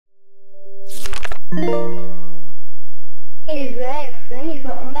Hey Zach, send me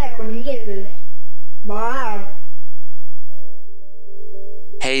something back when you get this. Bye.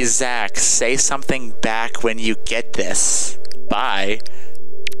 Hey Zach, say something back when you get this. Bye.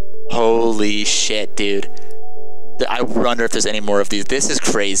 Holy shit, dude. I wonder if there's any more of these. This is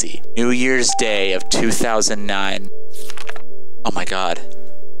crazy. New Year's Day of 2009. Oh my god.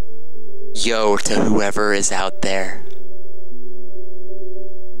 Yo to whoever is out there.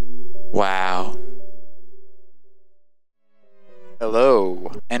 Wow.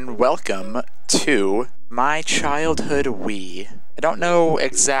 Hello, and welcome to My Childhood Wii. I don't know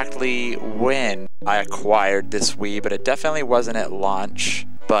exactly when I acquired this Wii, but it definitely wasn't at launch.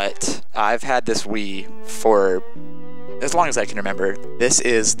 But I've had this Wii for as long as I can remember. This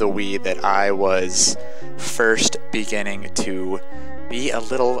is the Wii that I was first beginning to be a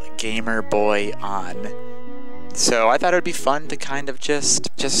little gamer boy on. So I thought it would be fun to kind of just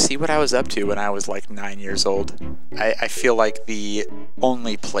see what I was up to when I was like 9 years old. I feel like the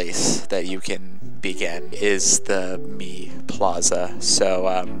only place that you can begin is the Mii Plaza.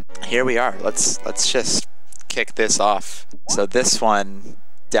 So here we are. Let's just kick this off. So this one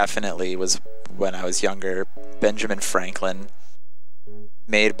definitely was when I was younger. Benjamin Franklin,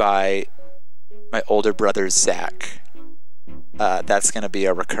 made by my older brother Zach. That's gonna be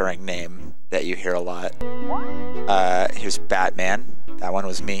a recurring name that you hear a lot. Here's Batman. That one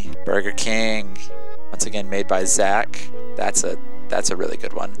was me. Burger King, once again made by Zach. That's a really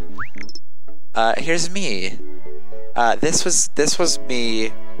good one. Here's me. This was me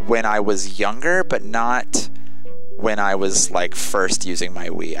when I was younger, but not when I was like first using my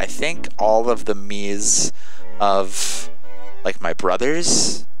Wii. I think all of the Miis of like my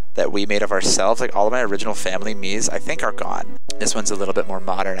brothers that we made of ourselves, like all of my original family Miis, I think are gone. This one's a little bit more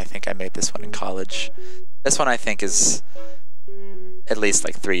modern. I think I made this one in college. This one I think is at least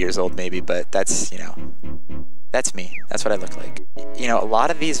like 3 years old maybe, but that's, you know, that's me. That's what I look like. You know, a lot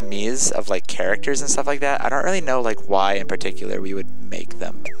of these Miis of like characters and stuff like that, I don't really know like why in particular we would make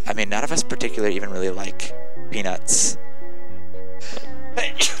them. I mean, none of us particularly even really like peanuts.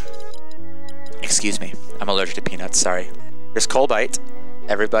 Excuse me. I'm allergic to peanuts, sorry. Here's Colbite.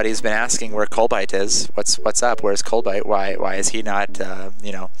 Everybody's been asking where Colbite is. What's up? Where's Colbite? Why is he not,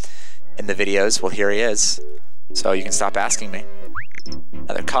 you know, in the videos? Well, here he is. So you can stop asking me.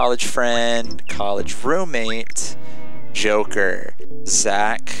 Another college friend, college roommate, Joker.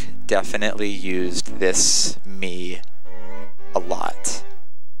 Zach definitely used this Mii a lot.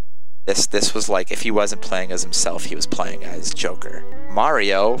 This was like, if he wasn't playing as himself, he was playing as Joker.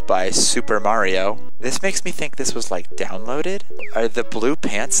 Mario by Super Mario. This makes me think this was like downloaded. Are the blue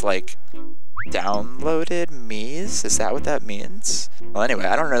pants like downloaded Miis? Is that what that means? Well, anyway,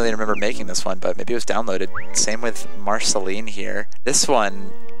 I don't really remember making this one, but maybe it was downloaded. Same with Marceline here. This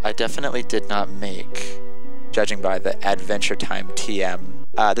one I definitely did not make, judging by the Adventure Time TM.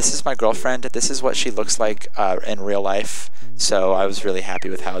 This is my girlfriend. This is what she looks like in real life. So I was really happy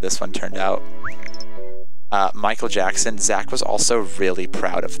with how this one turned out. Michael Jackson. Zach was also really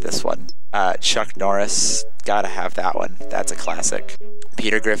proud of this one. Chuck Norris. Gotta have that one. That's a classic.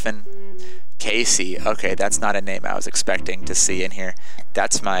 Peter Griffin. Casey. Okay, that's not a name I was expecting to see in here.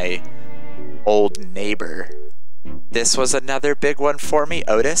 That's my old neighbor. This was another big one for me.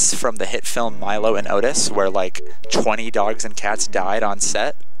 Otis from the hit film Milo and Otis, where like 20 dogs and cats died on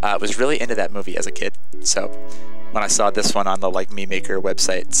set. I was really into that movie as a kid. So when I saw this one on the like Mii Maker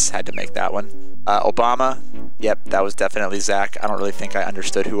websites, had to make that one. Obama. Yep, that was definitely Zach. I don't really think I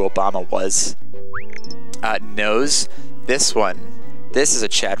understood who Obama was. Nose. This one. This is a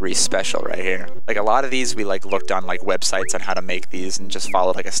Chad Reese special right here. Like a lot of these we like looked on like websites on how to make these and just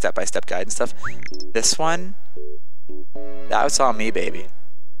followed like a step-by-step guide and stuff. This one, that was all me, baby.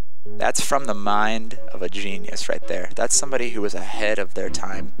 That's from the mind of a genius right there. That's somebody who was ahead of their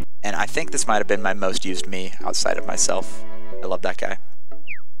time. And I think this might have been my most used Mii outside of myself. I love that guy.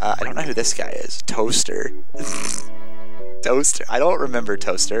 I don't know who this guy is. Toaster. Toaster. I don't remember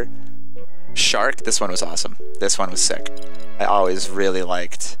Toaster. Shark. This one was awesome. This one was sick. I always really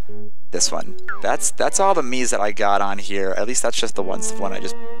liked this one. That's all the Miis that I got on here. At least that's just the ones when I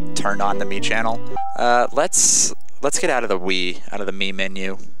just turned on the Mii channel. Let's get out of the Wii, out of the Mii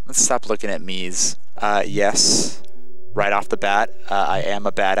menu. Let's stop looking at Miis. Yes, right off the bat, I am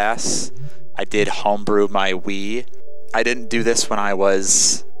a badass. I did homebrew my Wii. I didn't do this when I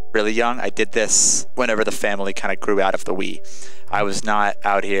was really young. I did this whenever the family kind of grew out of the Wii. I was not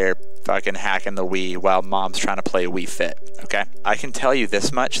out here fucking hacking the Wii while mom's trying to play Wii Fit, okay? I can tell you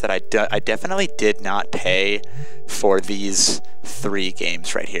this much, that I definitely did not pay for these 3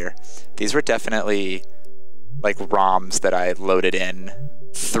 games right here. These were definitely like ROMs that I loaded in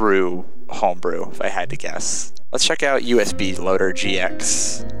through homebrew, if I had to guess. Let's check out USB Loader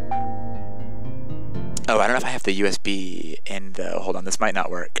GX. Oh, I don't know if I have the USB in though. Hold on, this might not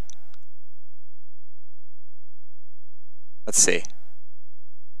work. Let's see.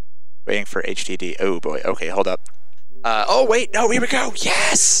 Waiting for HDD. Oh boy. Okay, hold up. Oh wait, no, here we go.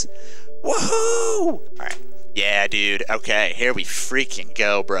 Yes! Woohoo! Alright. Yeah, dude. Okay, here we freaking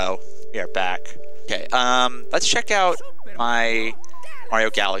go, bro. We are back. Okay, let's check out my Mario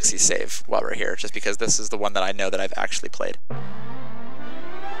Galaxy save while we're here, just because this is the one that I know that I've actually played.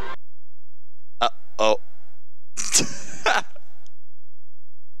 Oh.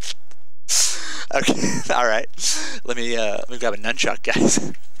 Okay, alright. Let me grab a nunchuck,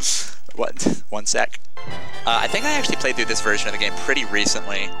 guys. One sec. I think I actually played through this version of the game pretty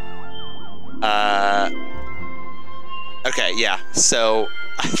recently. Okay, yeah, so...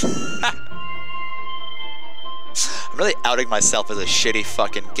 I'm really outing myself as a shitty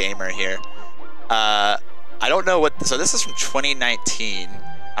fucking gamer here. I don't know what... So this is from 2019.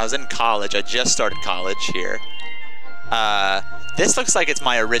 I was in college. I just started college here. This looks like it's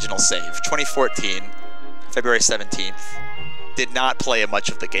my original save. 2014, February 17th. Did not play much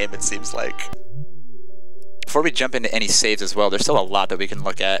of the game, it seems like. Before we jump into any saves as well, there's still a lot that we can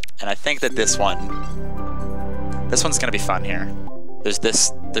look at. And I think that this one's gonna be fun here. There's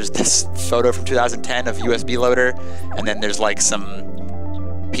this photo from 2010 of USB loader, and then there's like some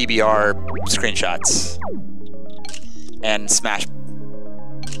PBR screenshots. And Smash...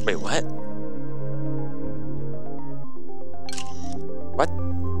 Wait, what? What?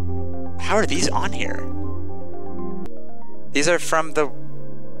 How are these on here? These are from the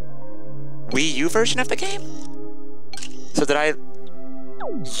Wii U version of the game? So did I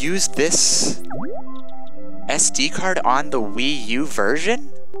use this SD card on the Wii U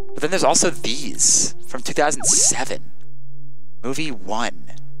version? But then there's also these from 2007. Movie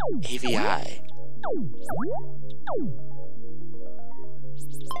 1. AVI.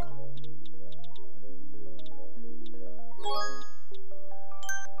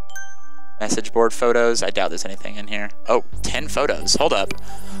 Message board photos. I doubt there's anything in here. Oh, 10 photos. Hold up.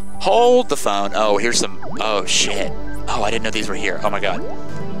 Hold the phone. Oh, here's some... Oh, shit. Oh, I didn't know these were here. Oh, my God.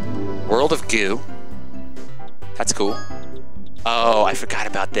 World of Goo. That's cool. Oh, I forgot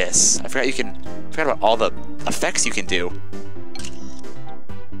about this. I forgot about all the effects you can do.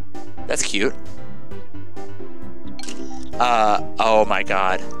 That's cute. Oh, my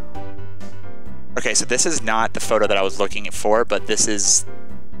God. Okay, so this is not the photo that I was looking for, but this is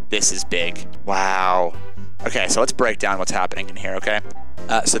big. Wow. Okay, so let's break down what's happening in here, okay?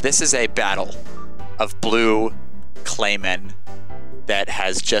 So this is a battle of blue claymen that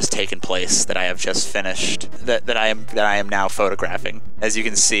has just taken place, that I have just finished, that I am now photographing. As you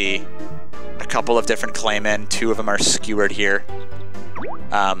can see, a couple of different claymen, 2 of them are skewered here.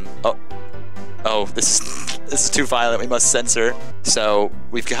 Oh, this is too violent, we must censor. So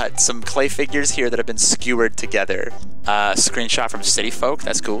we've got some clay figures here that have been skewered together. Screenshot from City Folk,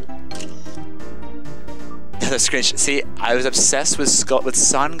 that's cool. The screenshot, see, I was obsessed with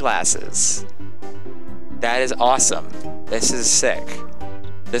sunglasses. That is awesome. This is sick.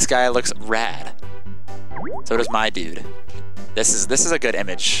 This guy looks rad. So does my dude. This is a good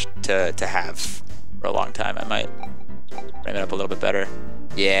image to have for a long time. I might frame it up a little bit better.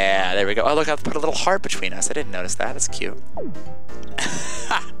 Yeah, there we go. Oh, look, I've put a little heart between us. I didn't notice that. That's cute.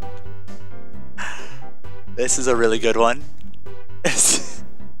 This is a really good one. This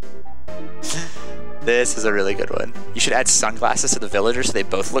is a really good one. You should add sunglasses to the villagers so they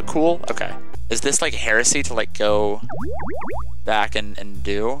both look cool. Okay. Is this like heresy to like go back and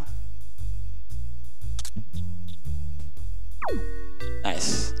do?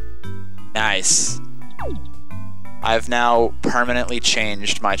 Nice. Nice. I've now permanently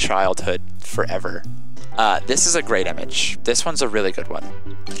changed my childhood forever. This is a great image. This one's a really good one.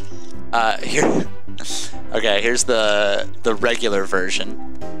 Here. Okay, here's the regular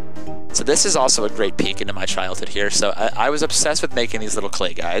version. So this is also a great peek into my childhood here. So I was obsessed with making these little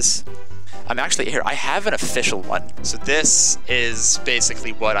clay guys. I'm actually here. I have an official one. So this is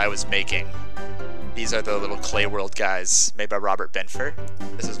basically what I was making. These are the little clay world guys made by Robert Benford.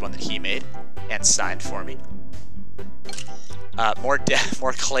 This is one that he made and signed for me. More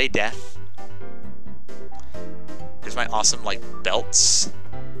clay death. Here's my awesome like belts.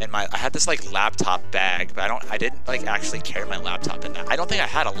 And I had this like laptop bag, but I didn't like actually carry my laptop in that. I don't think I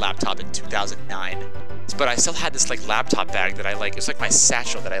had a laptop in 2009, but I still had this like laptop bag that it was like my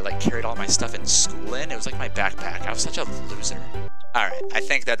satchel that I like carried all my stuff in school in. It was like my backpack. I was such a loser. All right, I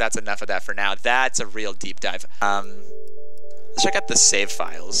think that's enough of that for now. That's a real deep dive. Let's check out the save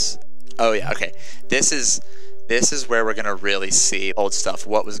files. Oh yeah, okay. This is This is where we're gonna really see old stuff,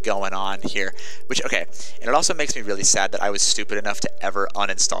 what was going on here. Which, okay, and it also makes me really sad that I was stupid enough to ever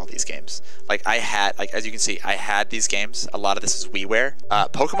uninstall these games. Like, I had, like, as you can see, I had these games. A lot of this is WiiWare.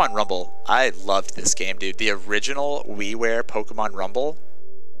 Pokemon Rumble, I loved this game, dude. The original WiiWare Pokemon Rumble,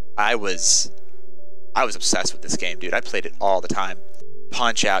 I was obsessed with this game, dude. I played it all the time.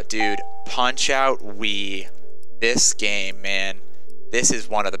 Punch-Out, dude. Punch-Out Wii. This game, man. This is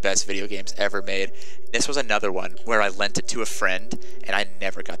one of the best video games ever made. This was another one where I lent it to a friend and I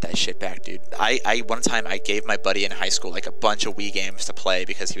never got that shit back, dude. One time I gave my buddy in high school like a bunch of Wii games to play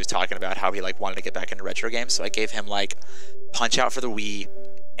because he was talking about how he like wanted to get back into retro games. So I gave him like Punch-Out for the Wii,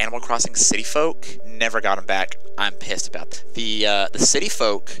 Animal Crossing City Folk. Never got him back. I'm pissed about that. The City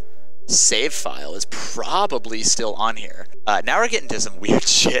Folk save file is probably still on here. Now we're getting to some weird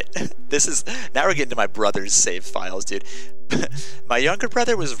shit. Now we're getting to my brother's save files, dude. My younger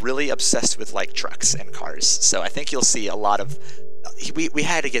brother was really obsessed with like trucks and cars, so I think you'll see a lot of we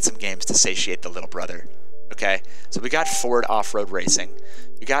had to get some games to satiate the little brother. Okay, so we got Ford off-road racing,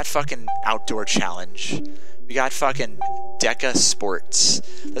 we got fucking Outdoor Challenge, we got fucking Deca Sports.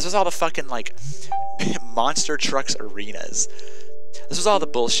 This was all the fucking like monster trucks arenas. This was all the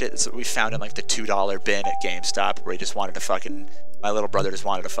bullshit that we found in like the $2 bin at GameStop where he just wanted to fucking, my little brother just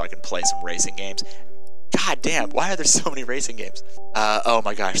wanted to fucking play some racing games. God damn, why are there so many racing games? Oh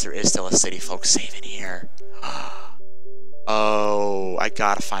my gosh, there is still a City Folk save in here. Oh, I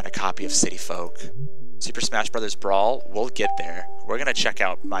gotta find a copy of City Folk. Super Smash Bros. Brawl, we'll get there. We're gonna check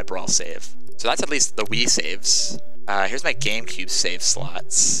out my Brawl save. So that's at least the Wii saves. Here's my GameCube save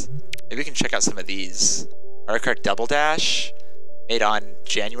slots. Maybe we can check out some of these. Mario Kart Double Dash, made on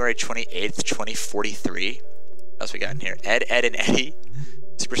January 28th, 2043. What else we got in here? Ed, Edd, and Eddy.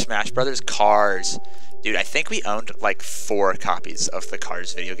 Super Smash Bros. Cars. Dude, I think we owned like 4 copies of the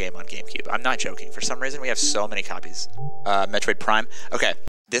Cars video game on GameCube. I'm not joking. For some reason, we have so many copies. Metroid Prime. Okay,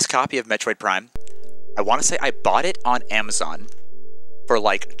 this copy of Metroid Prime, I want to say I bought it on Amazon for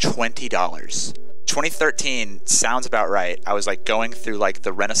like $20. 2013 sounds about right. I was like going through like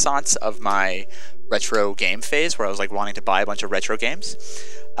the renaissance of my retro game phase where I was like wanting to buy a bunch of retro games.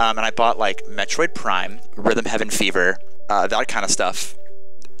 And I bought like Metroid Prime, Rhythm Heaven Fever, that kind of stuff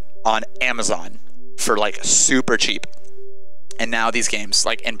on Amazon for like super cheap. And now these games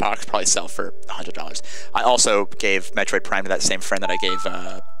like in box probably sell for $100. I also gave Metroid Prime to that same friend that I gave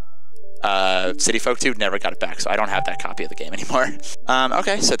City Folk to. Never got it back, so I don't have that copy of the game anymore.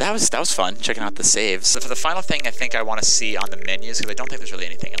 Okay, so that was fun checking out the saves. So for the final thing I think I want to see on the menus, because I don't think there's really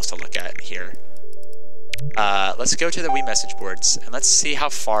anything else to look at here. Let's go to the Wii Message Boards and let's see how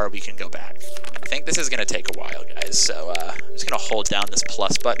far we can go back. I think this is gonna take a while, guys, so I'm just gonna hold down this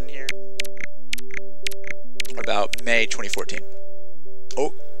plus button here. What about May 2014?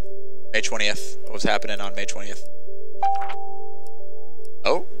 Oh, May 20th. What was happening on May 20th?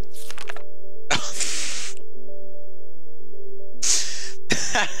 Oh.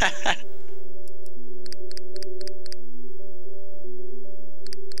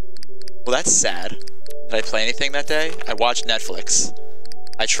 Well, that's sad. Did I play anything that day? I watched Netflix.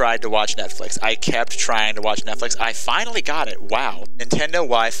 I tried to watch Netflix. I kept trying to watch Netflix. I finally got it. Wow. Nintendo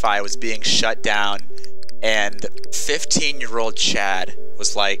Wi-Fi was being shut down, and 15-year-old Chad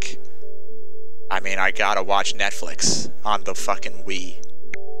was like, I mean, I gotta watch Netflix on the fucking Wii. All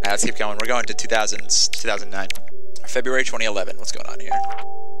right, let's keep going. We're going to 2009. February 2011. What's going on here?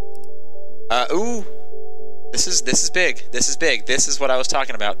 Ooh. This is big. This is big. This is what I was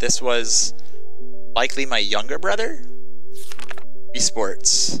talking about. This was likely my younger brother.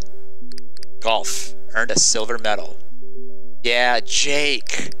 Esports. Golf. Earned a silver medal. Yeah,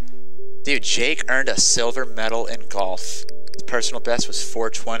 Jake. Dude, Jake earned a silver medal in golf. His personal best was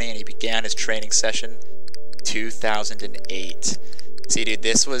 420, and he began his training session 2008. See, dude,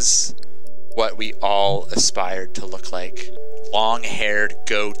 this was what we all aspired to look like. Long-haired,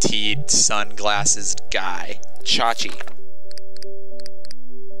 goateed, sunglasses guy. Chachi.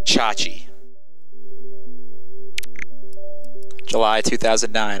 Chachi. July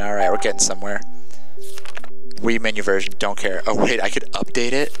 2009. All right, we're getting somewhere. Wii menu version, don't care. Oh, wait, I could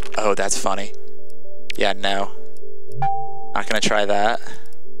update it? Oh, that's funny. Yeah, no. Not gonna try that.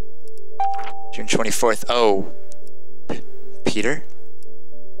 June 24th. Oh. Peter?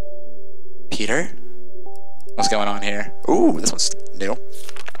 Peter? What's going on here? Ooh, this one's new.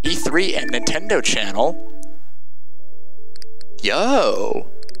 E3 and Nintendo Channel. Yo!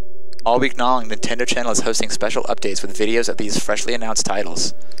 All week long, Nintendo Channel is hosting special updates with videos of these freshly announced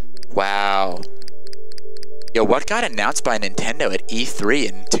titles. Wow. Yo, what got announced by Nintendo at E3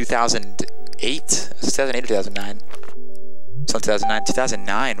 in 2008? 2008 or 2009? So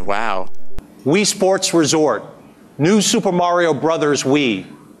 2009, wow. Wii Sports Resort, New Super Mario Bros. Wii,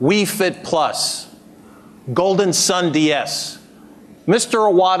 Wii Fit Plus, Golden Sun DS,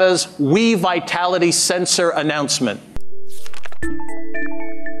 Mr. Iwata's Wii Vitality Sensor announcement.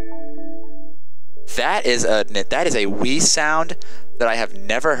 That is a Wii sound that I have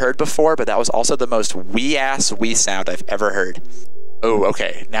never heard before, but that was also the most Wii-ass Wii sound I've ever heard. Oh,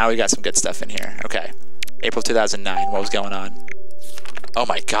 okay. Now we got some good stuff in here. Okay. April 2009. What was going on? Oh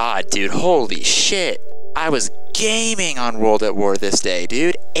my god, dude. Holy shit. I was gaming on World at War this day,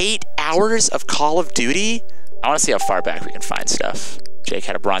 dude. 8 hours of Call of Duty? I want to see how far back we can find stuff. Jake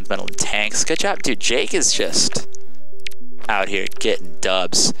had a bronze medal in tanks. Good job. Dude, Jake is just out here getting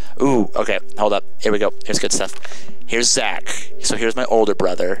dubs. Ooh, okay. Hold up. Here we go. Here's good stuff. Here's Zach. So here's my older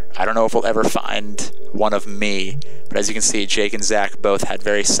brother. I don't know if we'll ever find one of me, but as you can see, Jake and Zach both had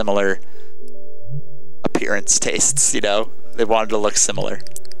very similar appearance tastes, you know? They wanted to look similar.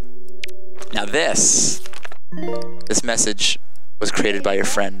 Now this message was created by your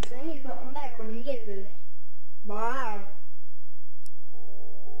friend.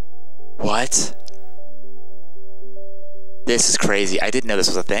 What? This is crazy. I didn't know this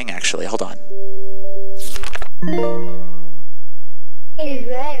was a thing, actually. Hold on. Hey,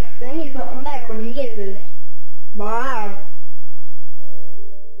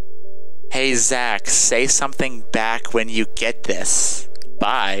 Zach, say something back when you get this.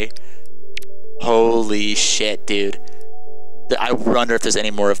 Bye. Holy shit, dude. I wonder if there's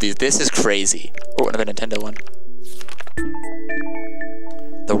any more of these. This is crazy. Oh, another Nintendo one.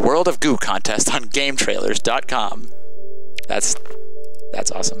 The World of Goo contest on GameTrailers.com. That's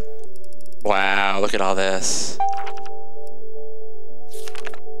awesome. Wow, look at all this.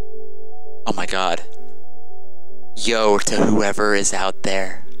 Oh my god. Yo to whoever is out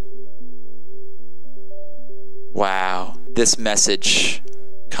there. Wow. This message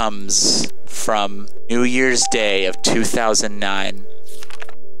comes from New Year's Day of 2009.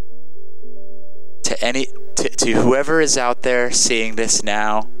 To whoever is out there seeing this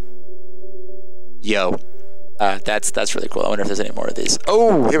now, yo. That's really cool. I wonder if there's any more of these.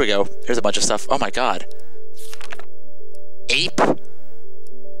 Oh, here we go. Here's a bunch of stuff. Oh my god. Ape?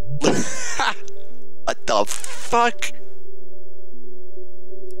 What the fuck?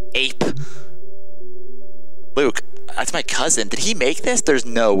 Ape. Luke, that's my cousin. Did he make this? There's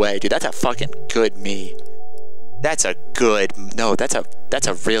no way, dude. That's a fucking good Mii. That's a good... No, that's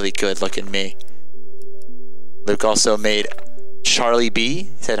a really good looking Mii. Luke also made Charlie B. He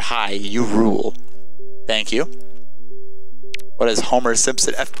said, hi, you rule. Thank you. What is Homer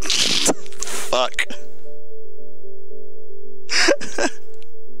Simpson? Fuck.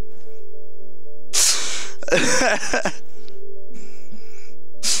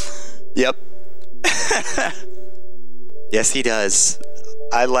 Yep. Yes, he does.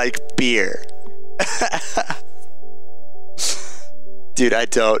 I like beer. Dude, I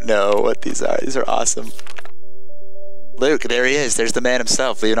don't know what these are. These are awesome. Luke, there he is. There's the man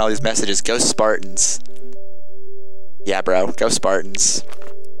himself leaving all these messages. Go Spartans. Yeah, bro. Go Spartans.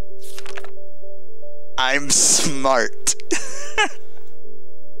 I'm smart.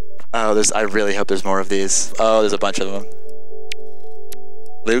 Oh, I really hope there's more of these. Oh, there's a bunch of them.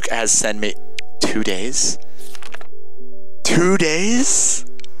 Luke has sent me 2 days. 2 days?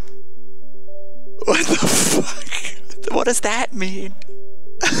 What the fuck? What does that mean?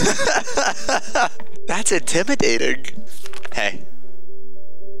 That's intimidating. Hey.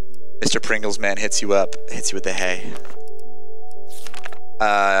 Mr. Pringles man hits you up. Hits you with the hey.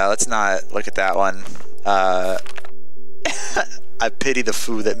 Let's not look at that one. I pity the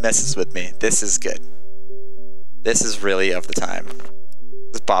fool that messes with me. This is good. This is really of the time.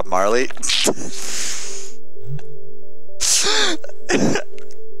 This is Bob Marley.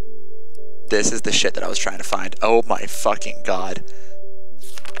 This is the shit that I was trying to find. Oh my fucking god.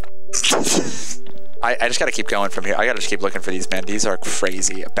 I just gotta keep going from here. I gotta just keep looking for these, man. These are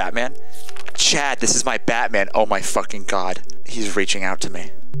crazy. Batman? Chad, this is my Batman. Oh my fucking god. He's reaching out to me.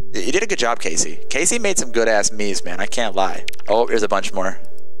 You did a good job, Casey. Casey made some good ass Mii's, man. I can't lie. Oh, here's a bunch more.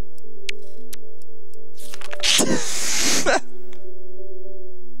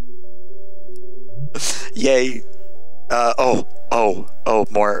 Yay.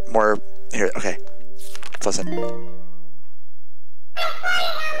 More. Here, okay. Let's listen.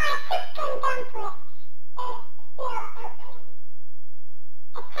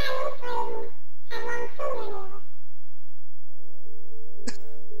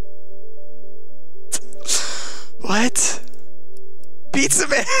 What? Pizza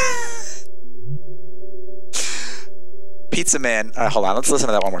Man? Pizza Man. Hold on, let's listen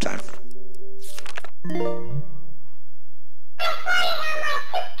to that one more time.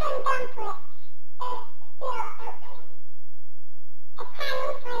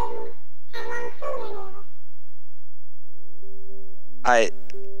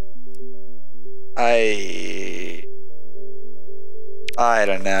 I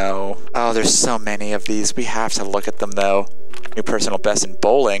don't know. Oh, there's so many of these. We have to look at them though. New personal best in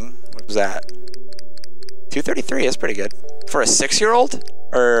bowling. What was that? 233 is pretty good. For a 6-year-old?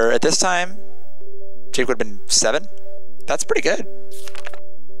 Or at this time, Jake would have been 7? That's pretty good.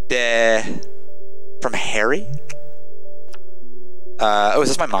 From Harry? Oh, is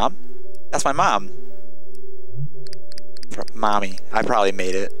this my mom? That's my mom. From Mommy. I probably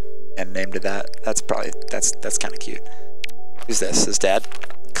made it and named it that. That's kind of cute. Who's this? His dad?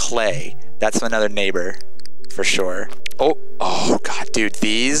 Clay. That's another neighbor, for sure. Oh god, dude,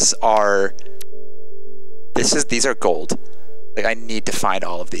 these are gold. Like, I need to find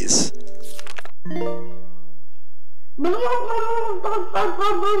all of these.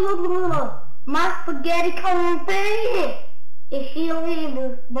 My spaghetti coming back. If she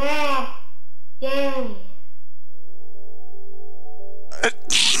leaves back, yeah.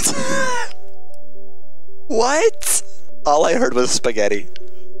 What? All I heard was spaghetti.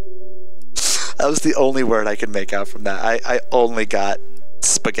 That was the only word I could make out from that. I only got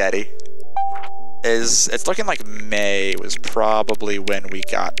spaghetti. It's looking like May was probably when we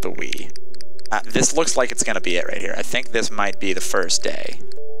got the Wii. This looks like it's gonna be it right here. I think this might be the first day.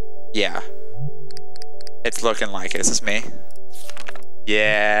 Yeah. It's looking like it. Is this me?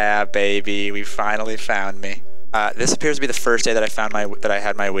 Yeah, baby. We finally found me. This appears to be the first day that I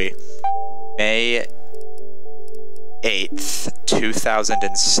had my Wii. May 8th,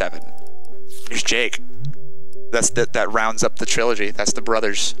 2007. Here's Jake. That rounds up the trilogy. That's the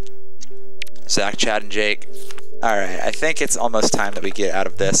brothers. Zach, Chad, and Jake. Alright, I think it's almost time that we get out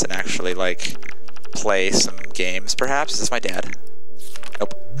of this and actually, like, play some games, perhaps? Is this my dad?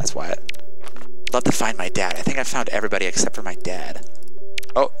 Nope, that's Wyatt. I'd love to find my dad. I think I found everybody except for my dad.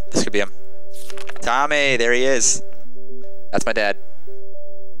 Oh, this could be him. Tommy, there he is. That's my dad.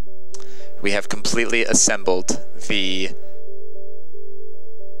 We have completely assembled the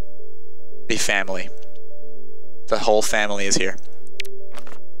family. The whole family is here.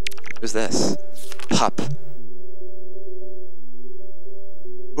 Who's this? Pup.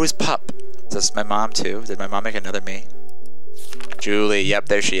 Who is Pup? Is this my mom too? Did my mom make another me? Julie, yep,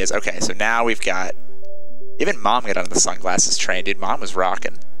 there she is. Okay, so now we've got... Even Mom got on the sunglasses train, dude. Mom was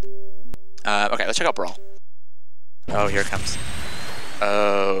rocking. Okay, let's check out Brawl. Oh, here it comes.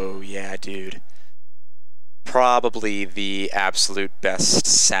 Oh, yeah, dude. Probably the absolute best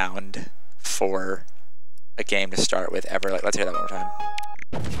sound for a game to start with ever. Like, let's hear that one more time.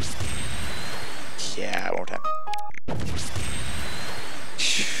 Yeah, one more time.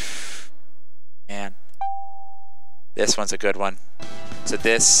 Man. This one's a good one. So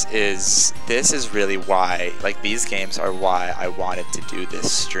this is really why, like, these games are why I wanted to do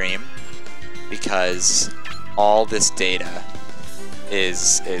this stream, because all this data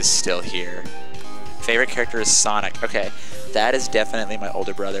is still here. Favorite character is Sonic. Okay, that is definitely my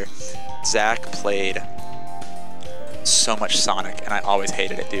older brother. Zach played so much Sonic, and I always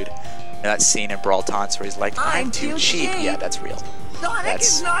hated it, dude. You know that scene in Brawl Taunts where he's like, I'm too cheap. Yeah, that's real. Sonic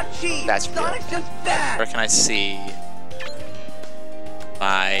is not cheap. That's real. Sonic's just bad. Where can I see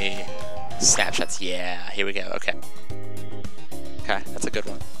my snapshots? Yeah, here we go. Okay. Okay, that's a good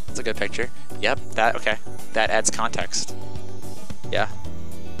one. That's a good picture. Yep, okay. That adds context. Yeah.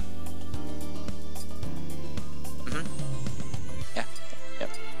 Yeah, yep.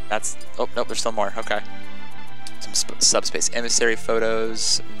 That's, oh, nope, there's still more. Okay. Some subspace emissary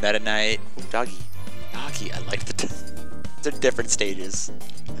photos, Meta Knight. Ooh, doggy. Doggy, I like the... These are different stages.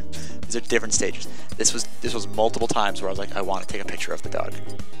 These are different stages. This was multiple times where I was like, I want to take a picture of the dog.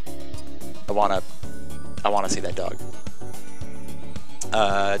 I want to see that dog.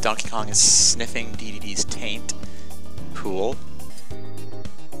 Donkey Kong is sniffing DDD's taint. Cool.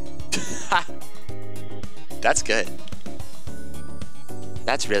 That's good.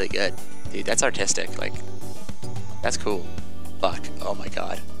 That's really good. Dude, that's artistic. Like, that's cool. Fuck. Oh my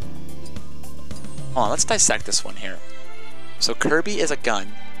god. Hold on, let's dissect this one here. So Kirby is a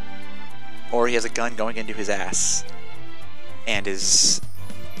gun. Or he has a gun going into his ass. And is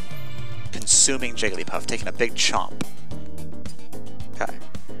consuming Jigglypuff, taking a big chomp. Okay.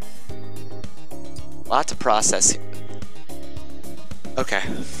 A lot to process. Okay.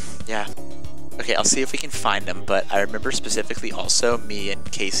 Yeah. Okay, I'll see if we can find them, but I remember specifically also me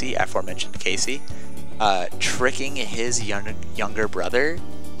and Casey, aforementioned Casey, tricking his younger brother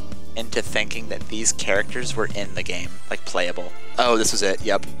into thinking that these characters were in the game, like playable. Oh, this was it,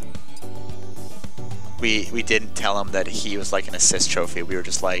 yep. We didn't tell him that he was like an assist trophy. We were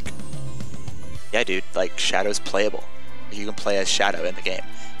just like, yeah, dude, like Shadow's playable. You can play as Shadow in the game.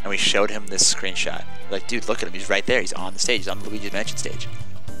 And we showed him this screenshot. We're like, dude, look at him. He's right there. He's on the stage. He's on the Luigi's Mansion stage.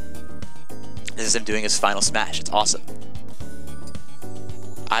 This is him doing his final smash. It's awesome.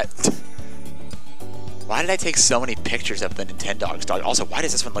 Why did I take so many pictures of the Nintendogs dog? Also, why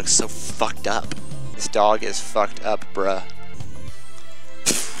does this one look so fucked up? This dog is fucked up, bruh.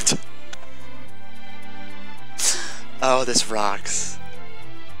 Oh, this rocks.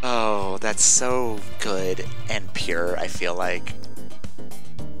 Oh, that's so good and pure, I feel like.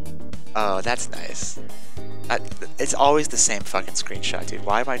 Oh, that's nice. It's always the same fucking screenshot, dude.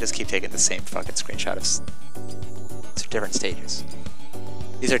 Why do I just keep taking the same fucking screenshot of... These are different stages.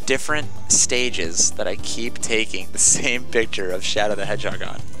 These are different stages that I keep taking the same picture of Shadow the Hedgehog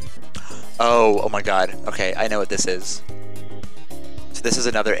on. Oh my god. Okay, I know what this is. So this is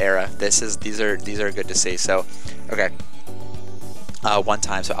another era. These are good to see. So, okay. One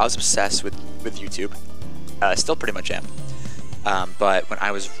time, so I was obsessed with YouTube. Still pretty much am. But when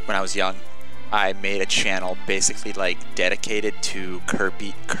I was young, I made a channel basically like dedicated to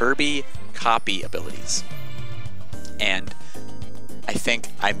Kirby copy abilities. And I think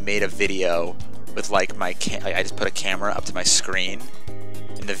I made a video with like I just put a camera up to my screen,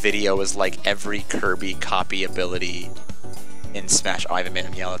 and the video was like every Kirby copy ability in Smash. Oh, I haven't made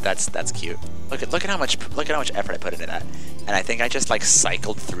him yellow. That's cute. Look at how much effort I put into that. And I think I just like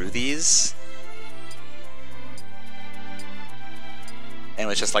cycled through these, and it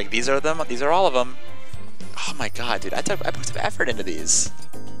was just like, these are them. These are all of them. Oh my god, dude! I put some effort into these.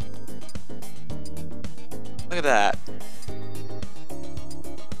 Look at that.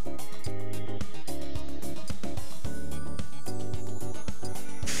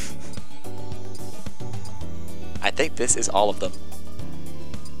 I think this is all of them.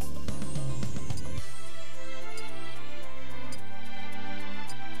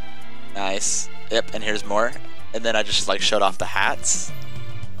 Nice. Yep, and here's more. And then I just like showed off the hats.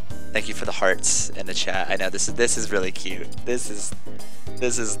 Thank you for the hearts in the chat. I know this is really cute. This is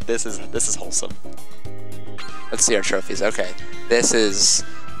wholesome. Let's see our trophies. Okay. This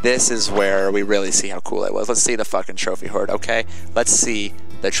is where we really see how cool I was. Let's see the fucking trophy hoard, okay? Let's see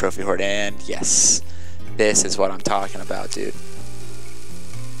the trophy hoard, and yes. This is what I'm talking about, dude.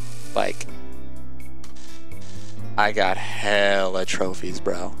 Like, I got hella trophies,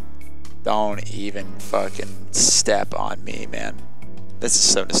 bro. Don't even fucking step on me, man. This is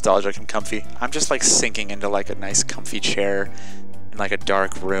so nostalgic and comfy. I'm just like sinking into like a nice comfy chair in like a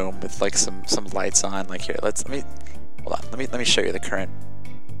dark room with like some lights on. Like here, let me show you the current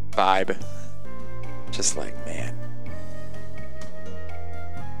vibe. Just like, man.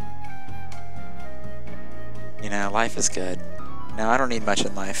 You know, life is good. No, I don't need much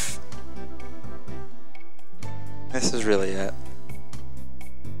in life. This is really it.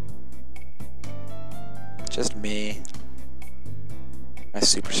 Just me. My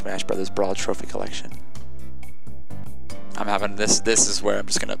Super Smash Bros. Brawl trophy collection. I'm having this. This is where I'm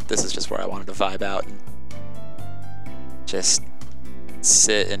just gonna. This is just where I wanted to vibe out and just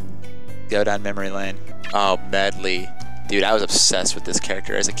sit and go down memory lane. Oh, Medley, dude, I was obsessed with this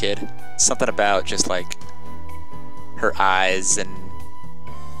character as a kid. Something about just like her eyes and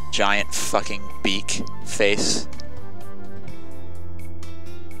giant fucking beak face.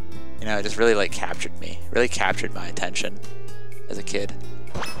 You know, it just really like captured me. Really captured my attention as a kid.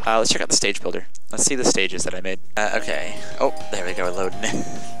 Let's check out the stage builder. Let's see the stages that I made. Okay. Oh, there we go, loading in.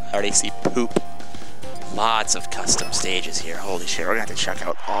 I already see poop. Lots of custom stages here. Holy shit, we're gonna have to check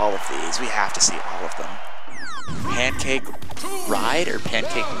out all of these. We have to see all of them. Pancake Ride or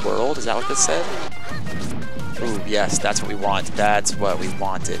Pancake World? Is that what this said? Ooh, yes, that's what we want. That's what we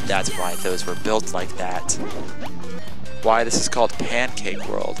wanted. That's why those were built like that. Why this is called Pancake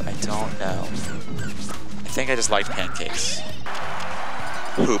World, I don't know. I think I just liked pancakes.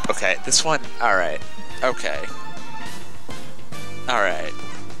 Poop, okay, this one, alright. Okay. Alright.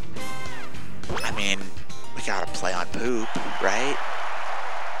 I mean, we gotta play on poop, right?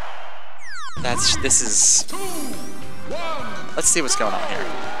 This is... Let's see what's going on here.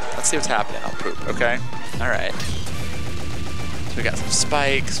 Let's see what's happening on poop, okay? Alright. So we got some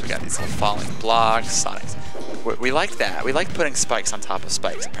spikes, we got these little falling blocks, Sonics. We like that. We like putting spikes on top of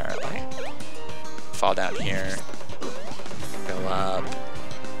spikes, apparently. Fall down here. Go up.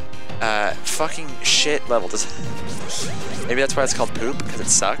 Fucking shit level. Maybe that's why it's called poop, because it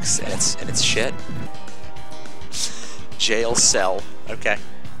sucks and it's shit. Jail cell. Okay.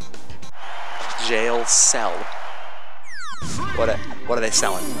 Jail cell. What are they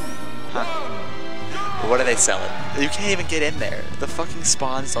selling? Huh? What are they selling? You can't even get in there. The fucking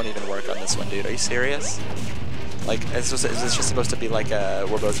spawns don't even work on this one, dude. Are you serious? Like, is this just supposed to be like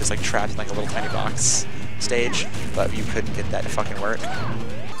we're both just like trapped in like a little tiny box stage, but you couldn't get that to fucking work?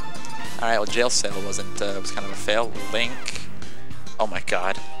 Alright, well, jail cell was kind of a fail. Link. Oh my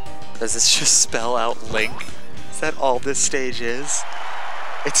god. Does this just spell out Link? Is that all this stage is?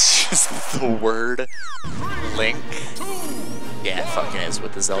 It's just the word Link. Yeah, it fucking is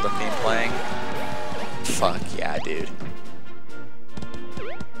with the Zelda theme playing. Fuck yeah, dude.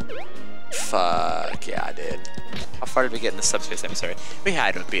 Fuck yeah, dude. How far did we get in the subspace emissary? We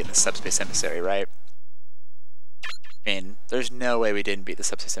had to be in the subspace emissary, right? I mean, there's no way we didn't beat the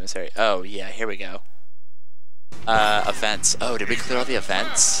subspace emissary. Oh yeah, here we go. Events. Oh, did we clear all the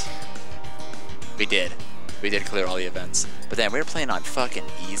events? We did. We did clear all the events. But then we were playing on fucking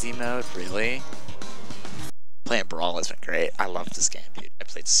easy mode, really? Playing Brawl has been great. I love this game, dude. I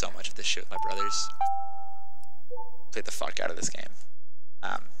played so much of this shit with my brothers. Played the fuck out of this game.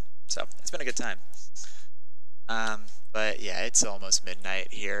 So, it's been a good time. But yeah, it's almost midnight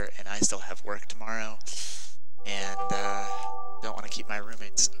here, and I still have work tomorrow. And, don't want to keep my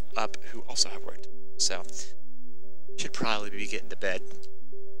roommates up who also have work tomorrow. So, should probably be getting to bed.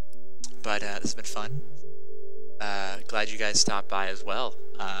 But, this has been fun. Glad you guys stopped by as well.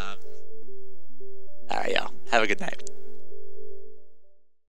 Alright, y'all. Have a good night.